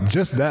 But like,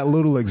 just that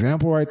little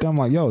example right there, I'm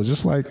like, yo,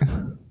 just like,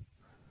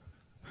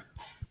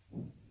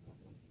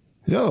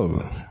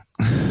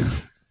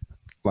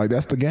 like,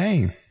 that's the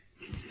game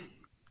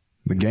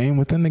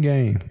within the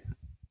game.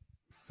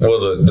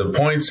 Well, the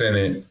points in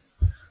it,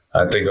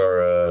 I think,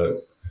 are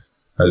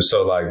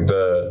so like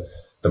the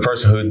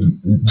person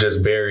who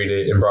just buried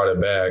it and brought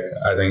it back,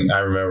 I think I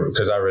remember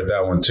because I read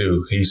that one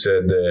too. He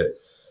said that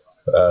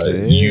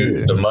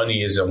the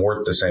money isn't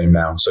worth the same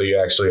now, so you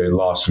actually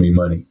lost me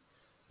money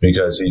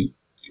because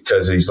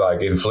he's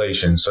like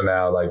inflation. So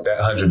now like that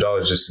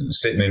 $100 just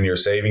sitting in your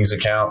savings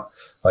account,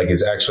 like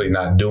it's actually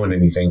not doing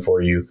anything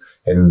for you,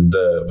 and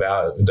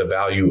the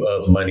value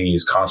of money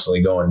is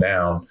constantly going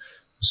down.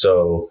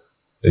 So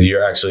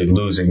you're actually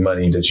losing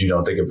money that you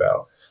don't think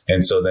about.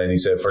 And so then he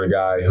said for the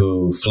guy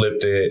who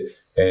flipped it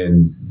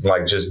and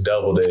like just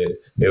doubled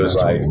it, it was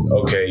like,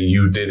 okay,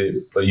 you did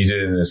it, but you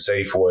did it in a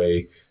safe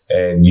way,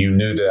 and you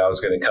knew that I was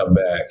going to come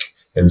back.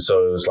 And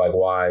so it was like,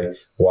 why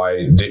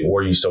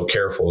were you so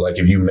careful? Like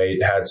if you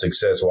had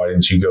success, why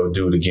didn't you go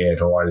do it again?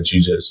 Or why didn't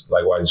you just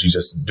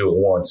do it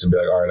once and be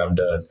like, all right, I'm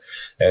done.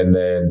 And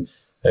then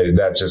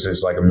that just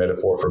is like a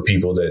metaphor for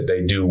people that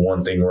they do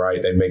one thing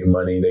right. They make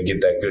money, they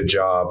get that good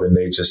job, and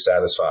they just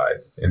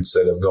satisfied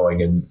instead of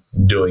going and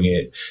doing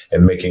it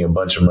and making a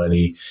bunch of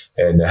money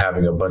and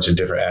having a bunch of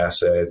different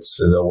assets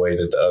the way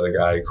that the other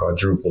guy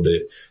quadrupled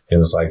it It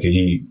was like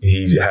he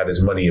had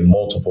his money in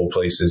multiple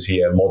places.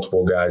 He had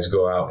multiple guys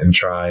go out and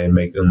try and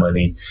make the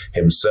money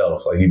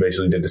himself. Like he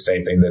basically did the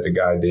same thing that the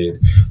guy did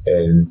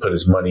and put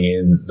his money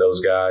in those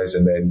guys.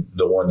 And then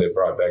the one that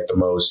brought back the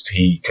most,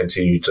 he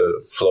continued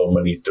to flow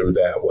money through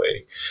that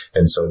way.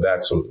 And so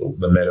that's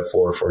the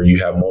metaphor for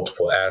you have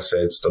multiple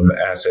assets. The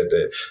asset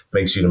that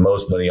makes you the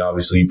most money,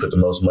 obviously you put the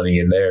most money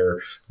in there,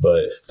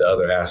 but the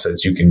other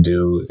assets you can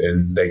do,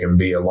 and they can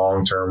be a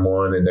long-term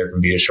one and there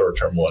can be a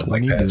short-term one,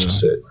 like Pat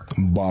just said.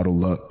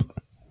 Bottle up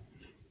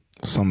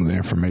some of the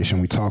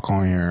information we talk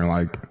on here and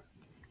like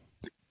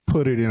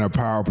put it in a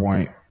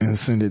PowerPoint and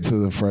send it to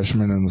the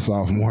freshmen and the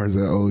sophomores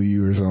at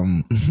OU or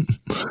something.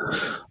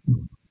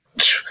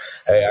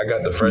 Hey, I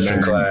got the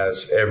freshman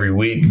class every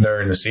week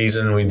during the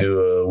season. We do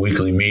a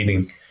weekly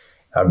meeting.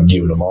 I'm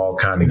giving them all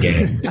kind of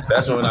game.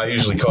 That's when I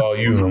usually call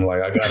you and I'm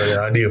like, I got an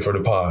idea for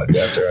the pod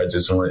after I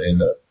just went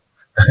and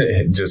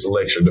just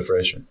lectured the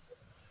freshmen.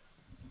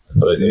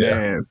 But yeah.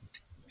 Man,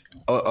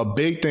 a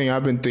big thing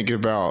I've been thinking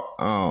about,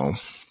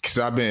 because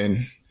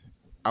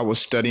I was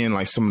studying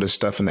like some of the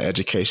stuff in the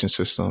education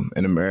system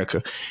in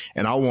America,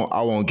 and I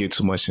won't get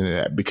too much into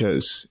that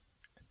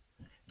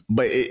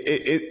but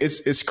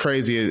it's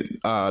crazy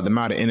the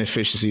amount of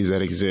inefficiencies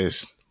that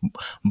exist.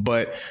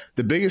 But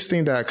the biggest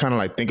thing that I kind of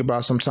like think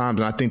about sometimes,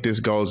 and I think this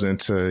goes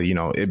into,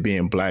 it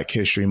being Black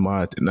History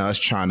Month and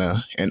us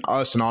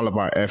and all of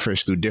our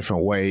efforts through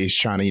different ways,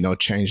 trying to,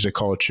 change the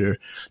culture,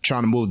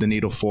 trying to move the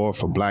needle forward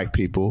for Black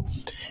people.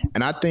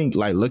 And I think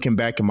like looking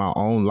back in my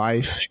own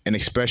life, and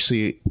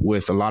especially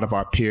with a lot of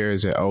our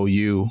peers at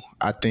OU,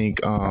 I think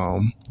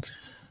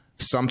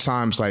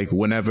sometimes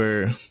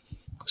whenever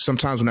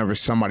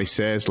somebody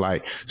says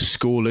like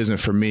school isn't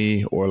for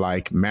me or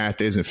like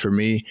math isn't for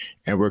me,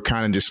 and we're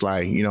kind of just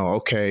like,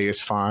 okay,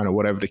 it's fine or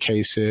whatever the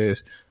case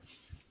is,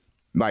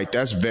 like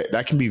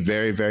that can be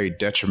very, very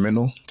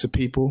detrimental to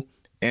people.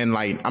 And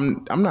like,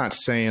 I'm not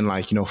saying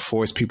like,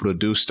 force people to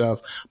do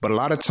stuff, but a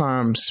lot of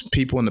times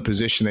people in the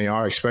position they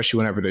are, especially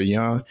whenever they're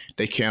young,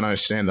 they can't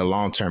understand the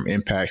long-term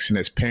impacts. And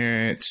as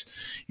parents,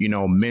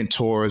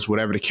 mentors,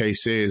 whatever the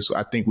case is,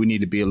 I think we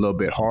need to be a little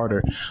bit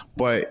harder.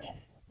 But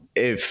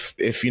if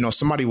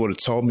somebody would have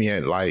told me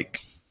at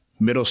like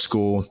middle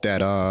school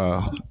that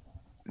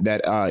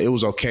it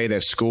was okay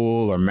that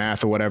school or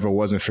math or whatever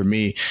wasn't for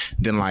me,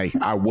 then like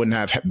I wouldn't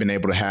have been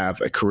able to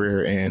have a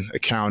career in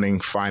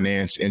accounting,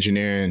 finance,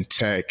 engineering,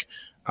 tech,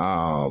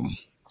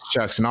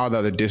 shucks, and all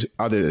the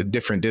other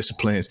different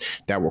disciplines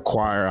that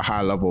require a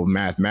high level of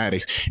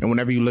mathematics. And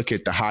whenever you look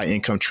at the high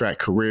income track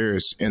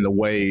careers and the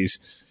ways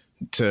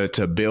to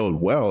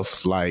build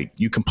wealth, like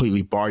you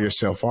completely bar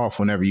yourself off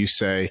whenever you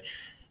say,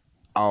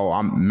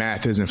 oh,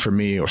 math isn't for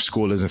me or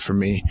school isn't for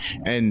me.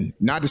 And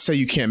not to say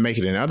you can't make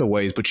it in other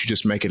ways, but you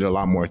just make it a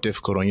lot more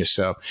difficult on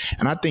yourself.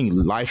 And I think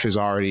life is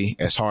already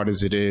as hard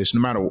as it is.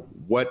 No matter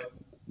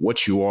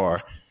what you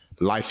are,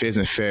 life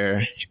isn't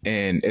fair,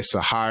 and it's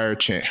a higher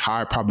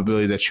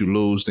probability that you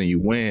lose than you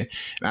win.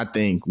 And I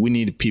think we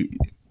need to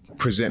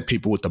present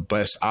people with the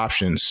best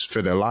options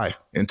for their life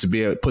and to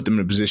be able to put them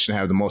in a position to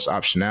have the most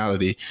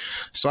optionality.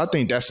 So I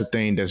think that's the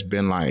thing that's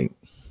been like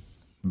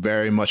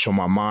very much on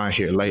my mind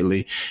here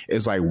lately,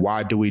 is like,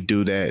 why do we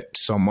do that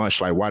so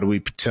much? Like, why do we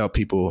tell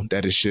people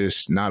that it's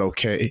just not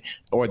okay,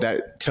 or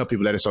tell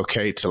people that it's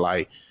okay to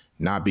like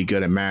not be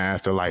good at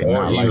math or like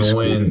not like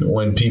school?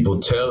 when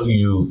people tell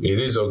you it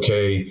is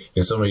okay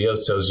and somebody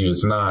else tells you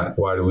it's not,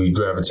 why do we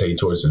gravitate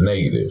towards the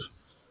negative?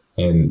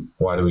 And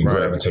why do we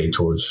gravitate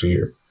towards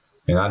fear?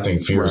 And I think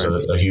fear is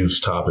a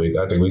huge topic.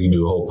 I think we can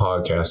do a whole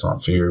podcast on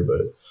fear, but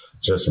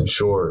just in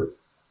short,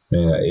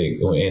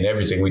 and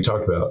everything we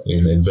talked about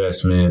in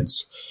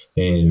investments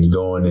and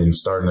going and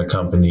starting a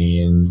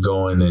company and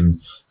going and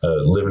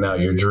living out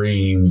your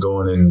dream,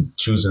 going and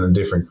choosing a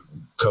different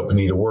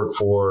company to work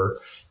for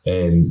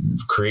and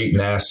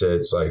creating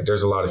assets. Like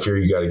there's a lot of fear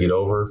you got to get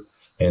over.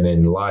 And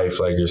in life,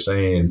 like you're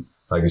saying,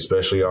 like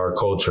especially our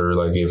culture,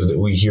 like if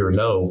we hear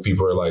no,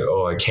 people are like,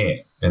 oh, I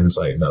can't. And it's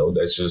like, no,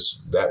 that's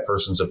just that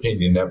person's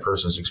opinion, that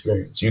person's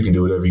experience. You can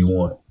do whatever you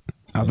want.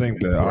 I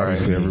think that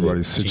obviously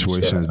everybody's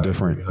situation is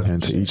different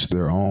and to each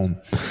their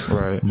own.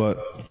 Right. But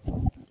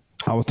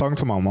I was talking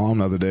to my mom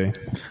the other day,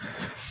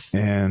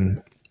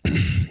 and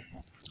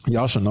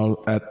y'all should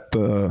know at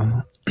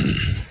the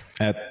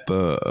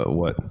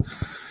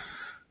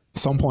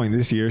some point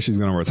this year she's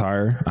gonna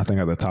retire. I think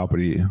at the top of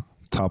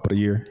the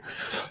year.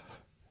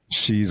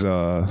 She's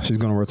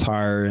gonna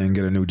retire and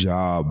get a new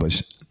job, but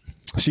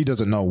she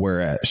doesn't know where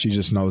at. She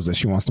just knows that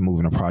she wants to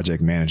move into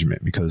project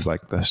management because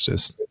like that's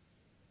just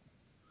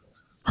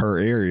her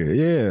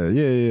area.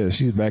 Yeah.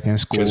 She's back in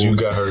school. Because you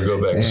got her to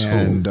go back to school.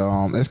 And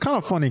it's kind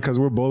of funny because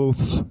we're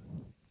both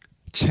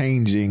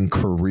changing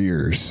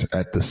careers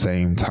at the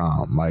same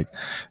time. Like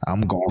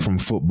I'm going from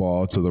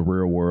football to the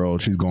real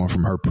world. She's going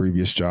from her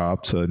previous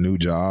job to a new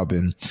job.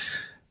 And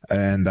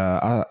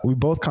we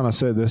both kind of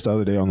said this the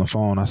other day on the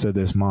phone. I said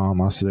this,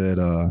 Mom. I said,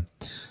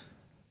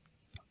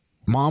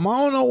 Mom,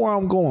 I don't know where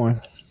I'm going,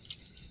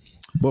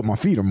 but my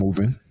feet are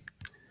moving.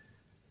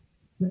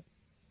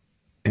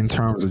 in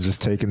terms of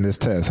just taking this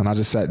test. And I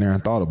just sat there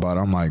and thought about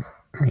it. I'm like,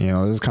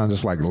 it's kind of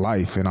just like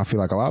life. And I feel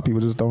like a lot of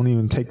people just don't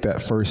even take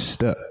that first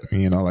step,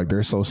 like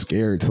they're so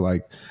scared to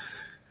like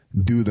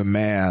do the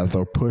math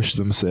or push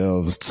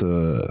themselves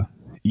to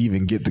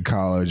even get to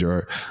college.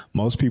 Or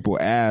most people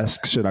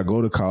ask, should I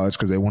go to college?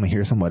 Because they want to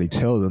hear somebody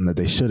tell them that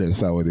they shouldn't,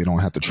 so that way they don't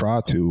have to try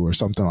to, or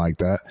something like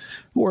that.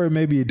 Or it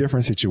may be a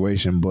different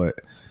situation.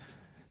 But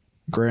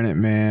granted,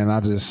 man,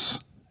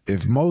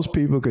 if most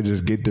people could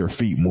just get their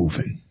feet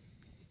moving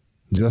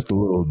just a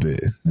little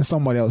bit, and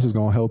somebody else is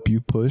going to help you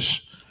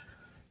push.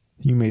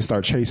 You may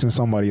start chasing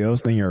somebody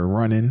else, then you're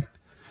running.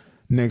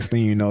 Next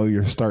thing you know,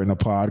 you're starting a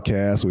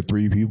podcast with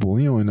 3 people.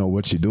 You don't even know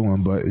what you're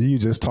doing, but you're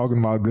just talking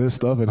about good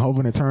stuff and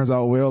hoping it turns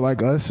out well,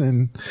 like us.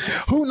 And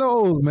who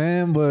knows,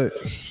 man? But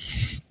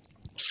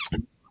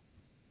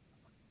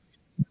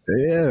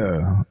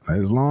yeah,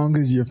 as long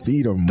as your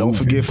feet are moving. Don't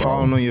forget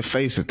falling on your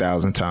face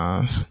 1,000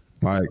 times.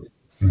 Like,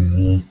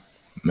 man,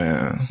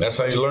 that's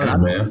how you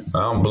learn, man. I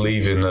don't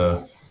believe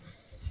in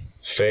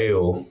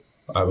fail.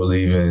 I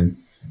believe in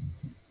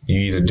you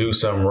either do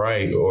something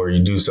right or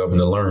you do something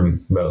to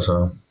learn about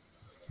something.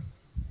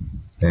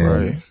 And,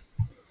 right.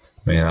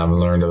 Man, I've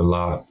learned a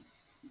lot,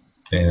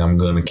 and I'm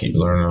going to keep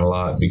learning a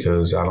lot,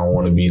 because I don't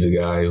want to be the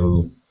guy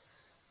who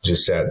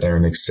just sat there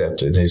and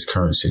accepted his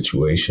current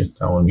situation.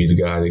 I want to be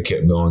the guy that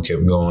kept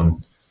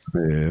going.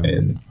 Yeah.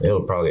 And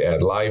it'll probably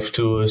add life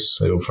to us.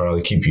 It'll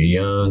probably keep you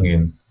young,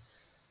 and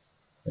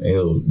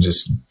it'll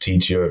just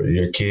teach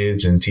your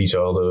kids and teach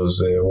all those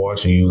that are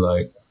watching you,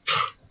 like,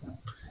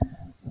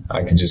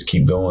 I can just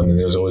keep going, and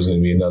there's always going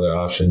to be another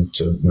option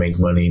to make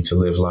money, to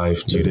live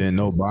life. To you didn't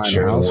know buying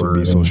a house would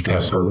be so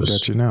stressful. Look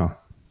at you now.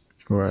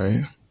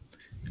 Right.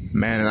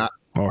 Man,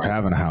 or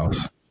having a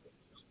house.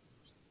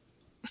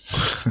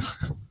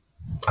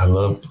 I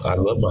love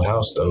my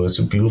house, though. It's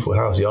a beautiful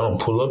house. Y'all don't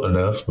pull up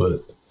enough,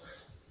 but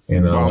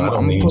I'm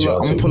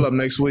gonna pull up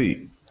next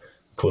week.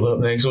 Pull up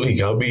next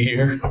week. I'll be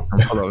here. I'll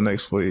pull up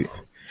next week.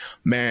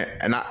 Man,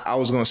 and I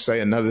was going to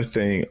say another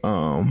thing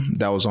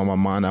that was on my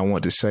mind I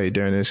want to say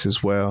during this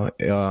as well,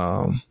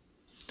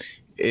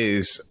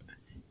 is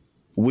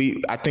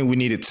I think we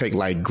need to take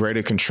like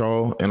greater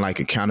control and like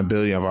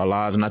accountability of our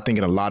lives. And I think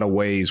in a lot of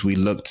ways we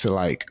look to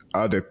like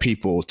other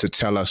people to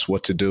tell us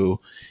what to do,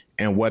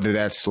 and whether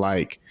that's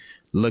like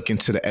looking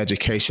to the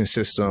education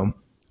system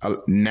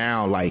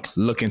now, like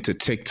looking to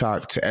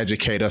TikTok to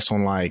educate us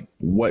on like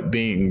what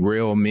being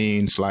real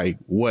means, like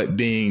what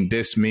being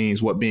this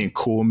means, what being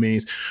cool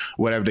means,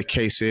 whatever the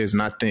case is.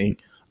 And I think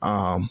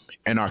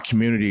in our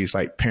communities,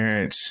 like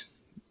parents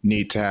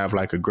need to have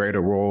like a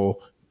greater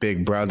role,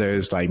 big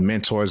brothers, like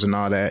mentors and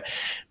all that,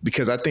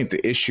 because I think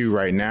the issue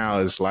right now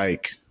is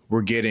like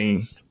we're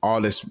getting all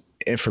this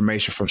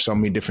information from so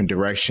many different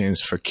directions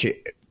for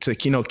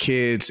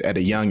kids at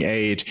a young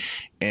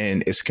age,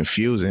 and it's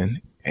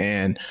confusing.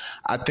 And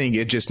I think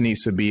it just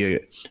needs to be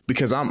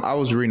because I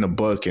was reading a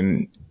book,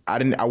 and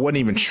I wasn't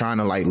even trying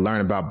to like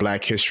learn about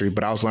Black history,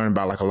 but I was learning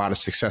about like a lot of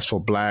successful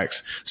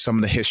Blacks, some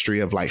of the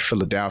history of like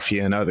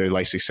Philadelphia and other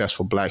like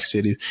successful Black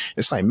cities.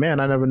 It's like, man,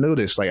 I never knew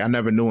this. Like I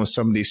never knew in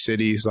some of these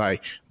cities,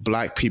 like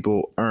Black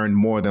people earned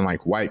more than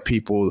like white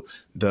people.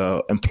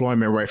 The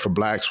employment rate for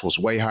Blacks was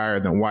way higher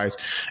than whites.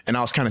 And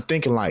I was kind of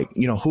thinking like,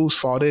 whose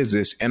fault is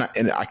this? And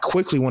I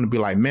quickly want to be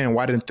like, man,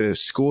 why didn't the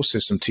school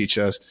system teach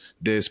us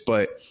this?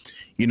 But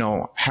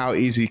how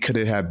easy could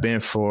it have been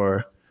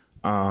for,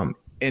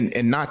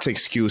 and not to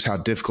excuse how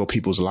difficult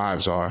people's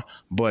lives are,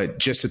 but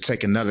just to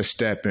take another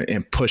step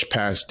and push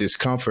past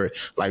discomfort.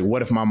 Like,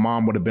 what if my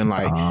mom would have been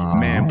like,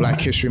 man,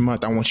 Black History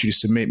Month, I want you to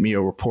submit me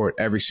a report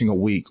every single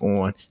week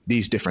on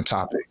these different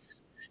topics.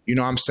 You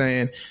know what I'm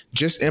saying?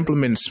 Just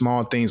implementing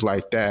small things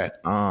like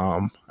that,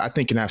 I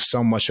think can have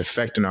so much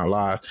effect in our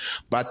lives.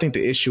 But I think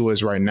the issue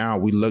is right now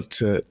we look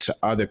to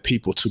other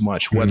people too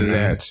much, whether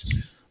that's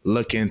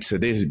look into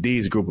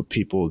these group of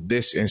people,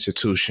 this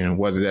institution,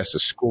 whether that's a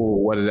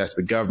school, whether that's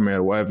the government,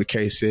 or whatever the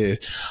case is,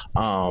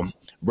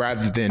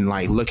 rather than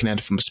like looking at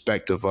it from the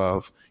perspective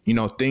of,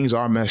 things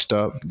are messed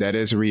up. That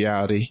is a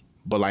reality.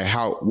 But like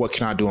what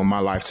can I do in my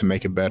life to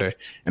make it better?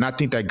 And I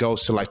think that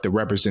goes to like the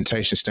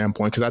representation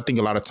standpoint, because I think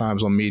a lot of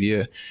times on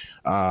media,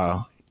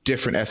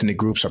 different ethnic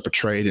groups are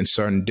portrayed in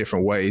certain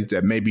different ways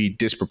that may be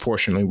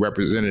disproportionately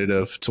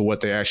representative to what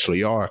they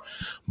actually are.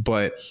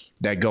 But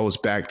that goes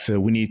back to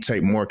we need to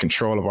take more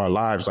control of our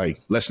lives. Like,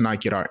 let's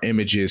not get our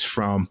images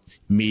from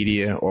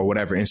media or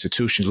whatever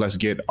institutions. Let's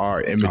get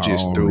our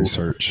images through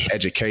research,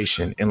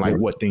 education, and like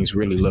what things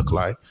really look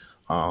like.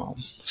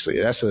 So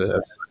yeah, that's a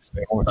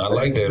I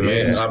like that,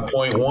 man. I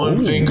point one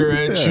finger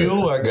at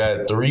you. I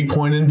got 3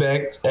 pointing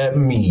back at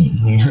me.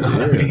 You know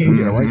what I mean?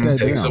 Write that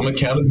Take down. Some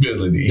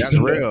accountability. That's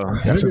real.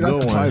 That's a good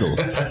one. Title.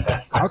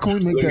 How can we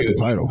make that the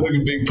title? Look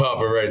at Big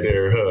Papa right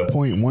there, huh?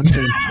 Point one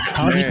finger.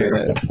 How do you say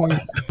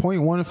that?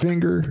 Point one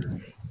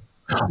finger.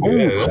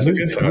 Yeah, that's a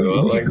good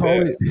title. I like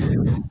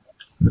that.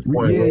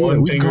 Point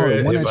one finger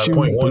at you. If I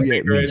point one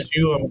finger at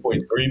you, I'm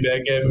pointing 3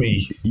 back at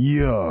me.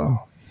 Yeah.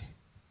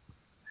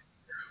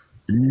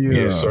 Yeah,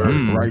 yes, sir.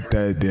 Write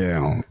that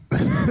down.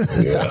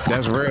 Yeah.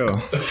 That's real.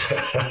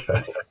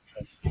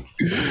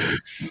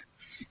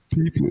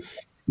 People,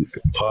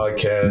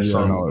 Podcasts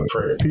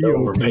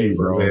over paper,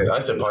 bro. man. I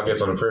said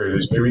podcasts on the prairie.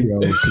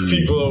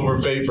 People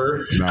over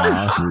paper.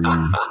 Nah, I feel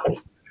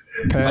you.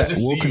 Pat,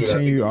 we'll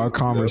continue our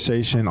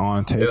conversation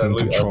on taking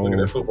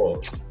control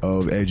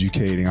of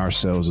educating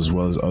ourselves as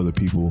well as other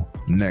people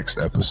next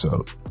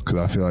episode, because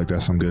I feel like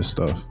that's some good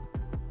stuff.